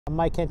I'm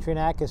Mike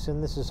Entrinakis,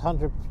 and this is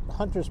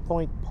Hunters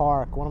Point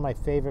Park, one of my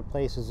favorite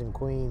places in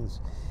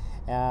Queens.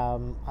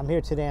 I'm here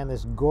today on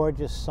this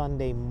gorgeous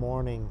Sunday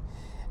morning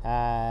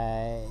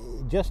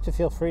just to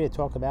feel free to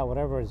talk about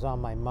whatever is on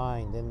my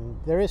mind.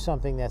 And there is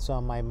something that's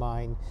on my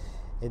mind.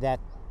 That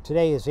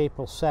today is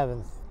April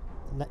 7th,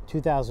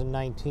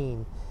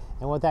 2019.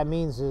 And what that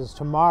means is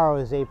tomorrow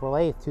is April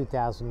 8th,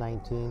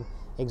 2019,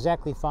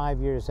 exactly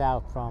 5 years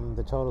out from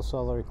the total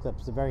solar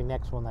eclipse, the very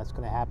next one that's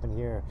going to happen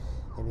here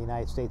in the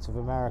United States of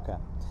America.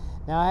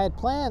 Now, I had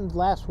planned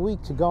last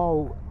week to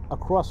go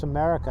across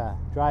America,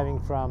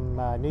 driving from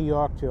New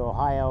York to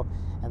Ohio,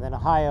 and then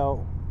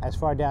Ohio as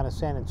far down as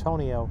San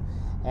Antonio,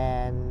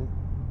 and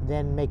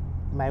then make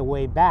my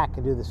way back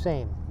and do the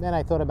same. Then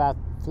I thought about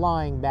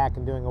flying back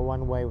and doing a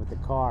one-way with the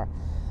car.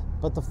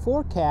 But the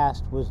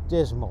forecast was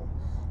dismal.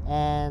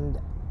 And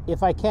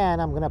if I can,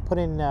 I'm going to put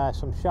in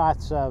some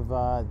shots of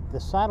the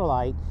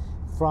satellite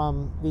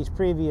from these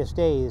previous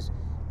days,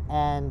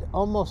 and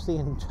almost the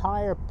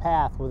entire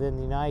path within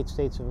the United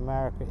States of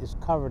America is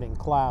covered in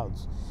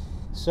clouds.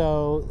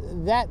 So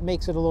that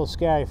makes it a little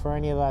scary for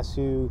any of us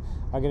who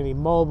are going to be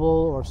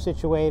mobile or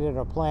situated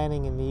or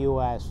planning in the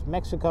U.S.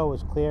 Mexico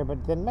was clear,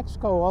 but then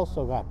Mexico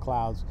also got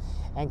clouds.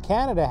 And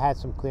Canada had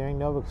some clearing.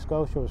 Nova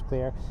Scotia was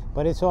clear,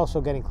 but it's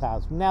also getting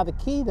clouds. Now the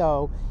key,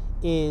 though,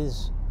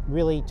 is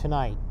really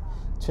tonight.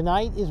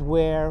 Tonight is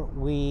where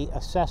we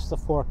assess the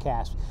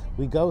forecast.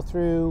 We go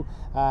through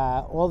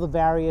all the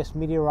various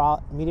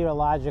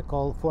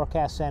meteorological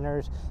forecast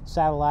centers,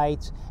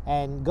 satellites,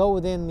 and go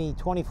within the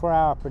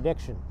 24-hour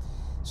prediction.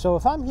 So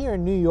if I'm here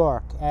in New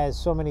York, as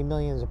so many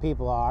millions of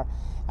people are,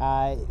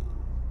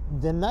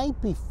 the night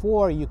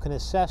before you can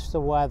assess the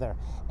weather.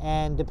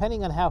 And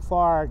depending on how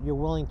far you're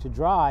willing to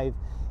drive,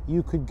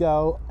 you could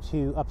go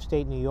to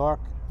upstate New York.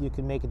 You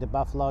could make it to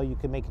Buffalo, you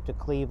could make it to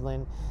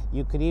Cleveland.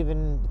 You could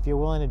even, if you're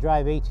willing to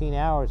drive 18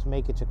 hours,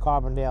 make it to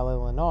Carbondale,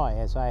 Illinois,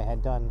 as I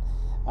had done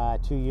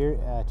 2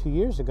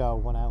 years ago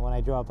when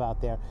I drove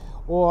out there.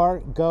 Or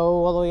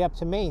go all the way up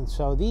to Maine.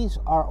 So these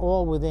are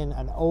all within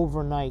an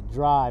overnight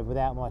drive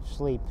without much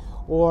sleep.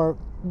 Or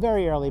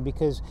very early,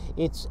 because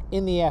it's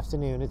in the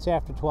afternoon. It's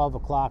after 12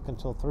 o'clock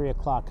until 3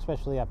 o'clock,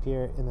 especially up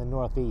here in the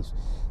Northeast.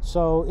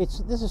 So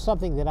this is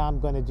something that I'm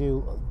going to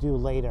do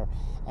later.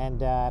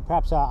 And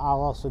perhaps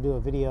I'll also do a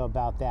video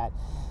about that.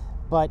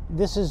 But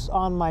this is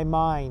on my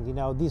mind, you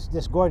know,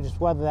 this gorgeous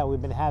weather that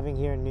we've been having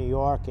here in New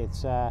York.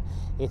 It's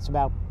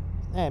about,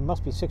 it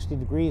must be 60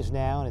 degrees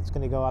now, and it's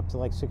going to go up to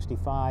like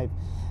 65.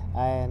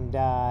 And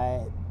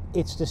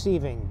it's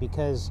deceiving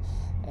because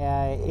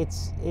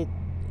it's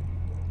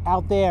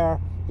out there.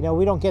 You know,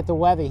 we don't get the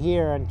weather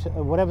here, and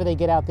whatever they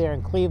get out there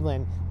in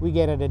Cleveland, we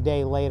get it a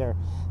day later.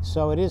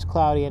 So it is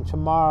cloudy, and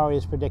tomorrow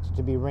is predicted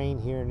to be rain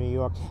here in New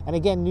York. And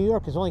again, New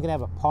York is only going to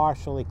have a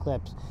partial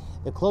eclipse.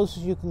 The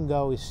closest you can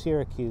go is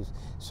Syracuse.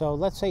 So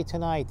let's say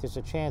tonight there's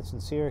a chance in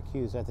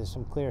Syracuse that there's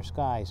some clear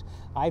skies.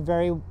 I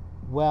very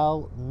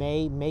well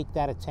may make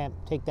that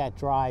attempt, take that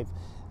drive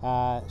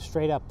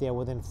straight up there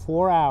within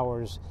 4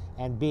 hours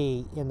and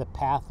be in the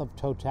path of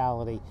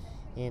totality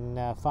in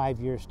 5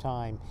 years'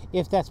 time,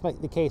 if that's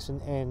the case,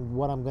 and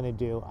what I'm going to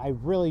do. I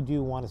really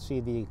do want to see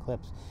the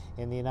eclipse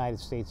in the United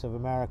States of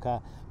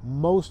America.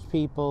 Most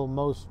people,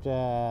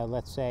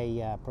 let's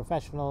say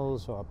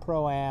professionals or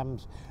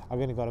pro-ams are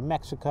going to go to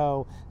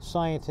Mexico.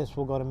 Scientists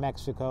will go to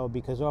Mexico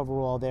because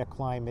overall their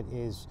climate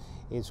is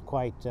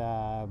quite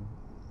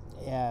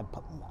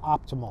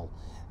optimal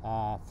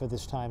for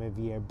this time of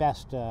year.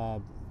 Best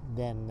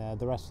than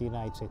the rest of the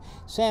United States.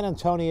 San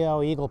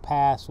Antonio, Eagle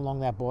Pass, along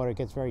that border, it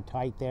gets very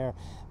tight there,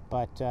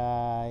 but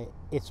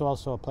it's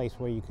also a place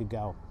where you could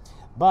go.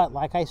 But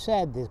like I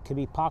said, there could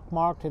be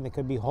pockmarked and there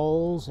could be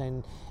holes,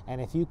 and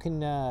if you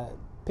can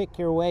pick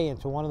your way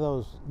into one of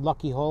those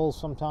lucky holes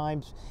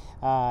sometimes,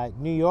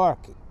 New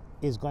York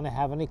is going to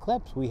have an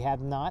eclipse. We have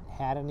not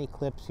had an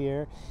eclipse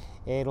here.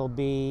 It'll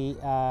be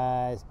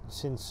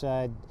since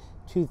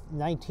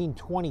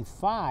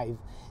 1925,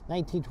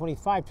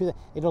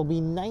 it'll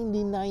be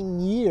 99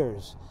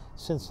 years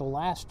since the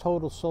last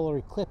total solar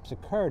eclipse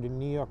occurred in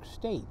New York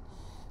State.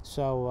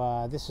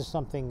 So this is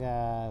something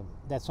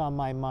that's on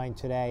my mind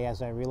today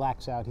as I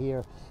relax out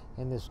here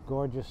in this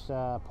gorgeous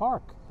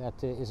park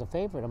that is a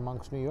favorite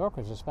amongst New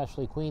Yorkers,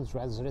 especially Queens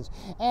residents,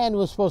 and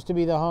was supposed to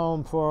be the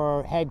home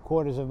for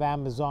headquarters of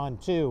Amazon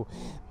too.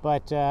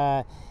 But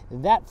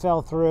that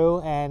fell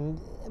through, and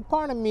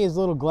part of me is a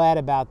little glad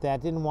about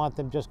that. Didn't want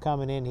them just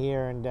coming in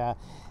here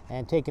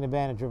and taking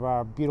advantage of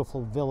our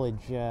beautiful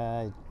village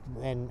and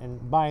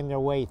buying their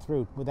way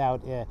through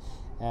without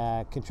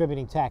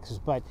contributing taxes.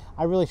 But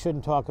I really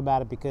shouldn't talk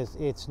about it because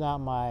it's not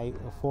my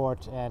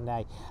forte, and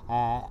I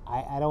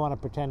don't want to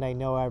pretend I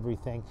know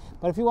everything.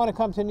 But if you want to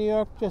come to New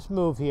York, just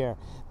move here.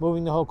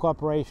 Moving the whole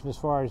corporation as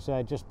far as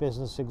just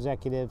business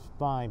executives,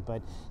 fine.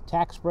 But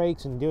tax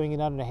breaks and doing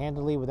it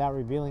underhandedly without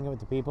revealing it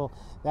with the people,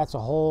 that's a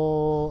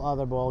whole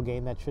other ball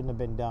game that shouldn't have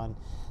been done.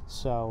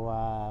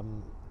 So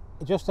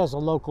just as a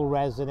local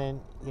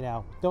resident, you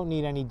know, don't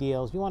need any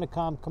deals. You want to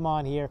come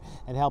on here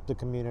and help the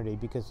community,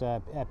 because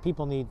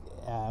people need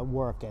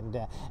work,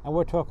 and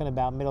we're talking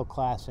about middle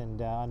class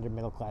and under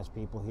middle class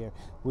people here.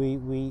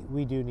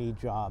 We do need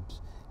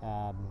jobs.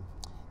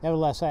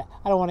 Nevertheless, I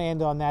don't want to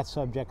end on that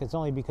subject. It's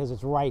only because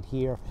it's right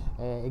here,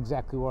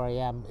 exactly where I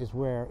am, is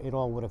where it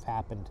all would have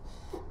happened.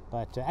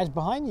 But as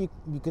behind you,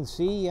 you can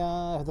see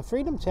the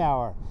Freedom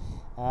Tower.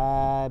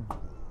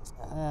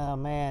 Oh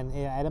man,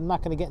 I'm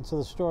not going to get into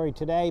the story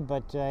today,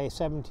 but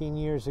 17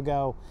 years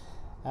ago,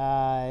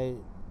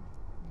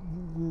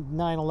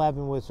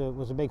 9/11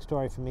 was a big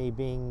story for me,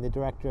 being the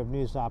director of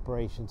news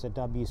operations at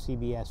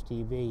WCBS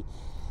TV.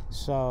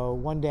 So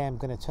one day I'm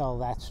going to tell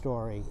that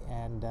story,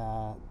 and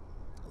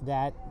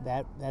that's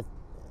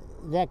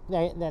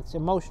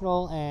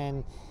emotional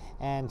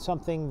and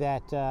something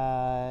that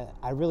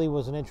I really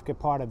was an intricate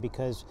part of,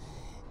 because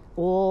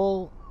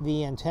all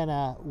the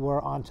antenna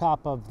were on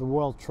top of the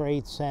World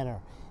Trade Center,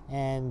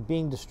 and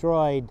being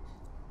destroyed,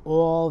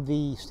 all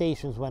the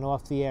stations went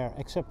off the air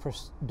except for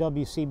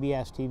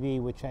WCBS TV,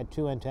 which had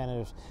two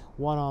antennas,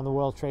 one on the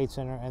World Trade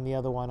Center and the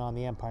other one on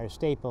the Empire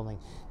State Building.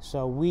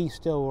 So we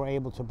still were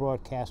able to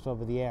broadcast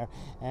over the air,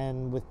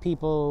 and with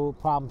people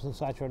problems and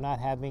such, or not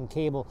having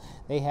cable,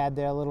 they had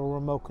their little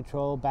remote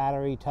control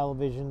battery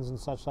televisions and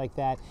such like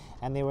that,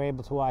 and they were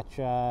able to watch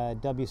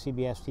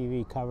WCBS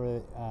TV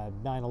cover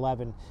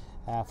 9/11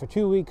 for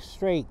 2 weeks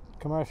straight,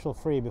 commercial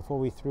free, before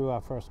we threw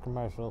our first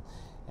commercial.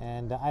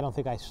 And I don't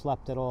think I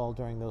slept at all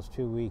during those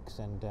 2 weeks,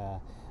 and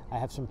I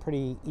have some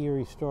pretty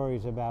eerie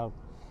stories about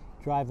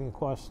driving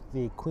across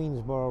the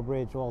Queensboro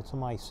Bridge all to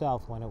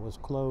myself when it was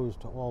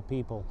closed to all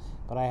people,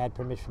 but I had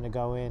permission to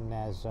go in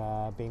as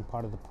being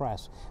part of the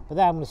press. But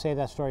that, I'm going to save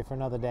that story for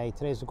another day.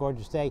 Today's a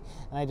gorgeous day,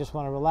 and I just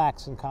want to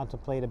relax and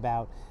contemplate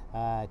about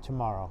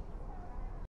tomorrow.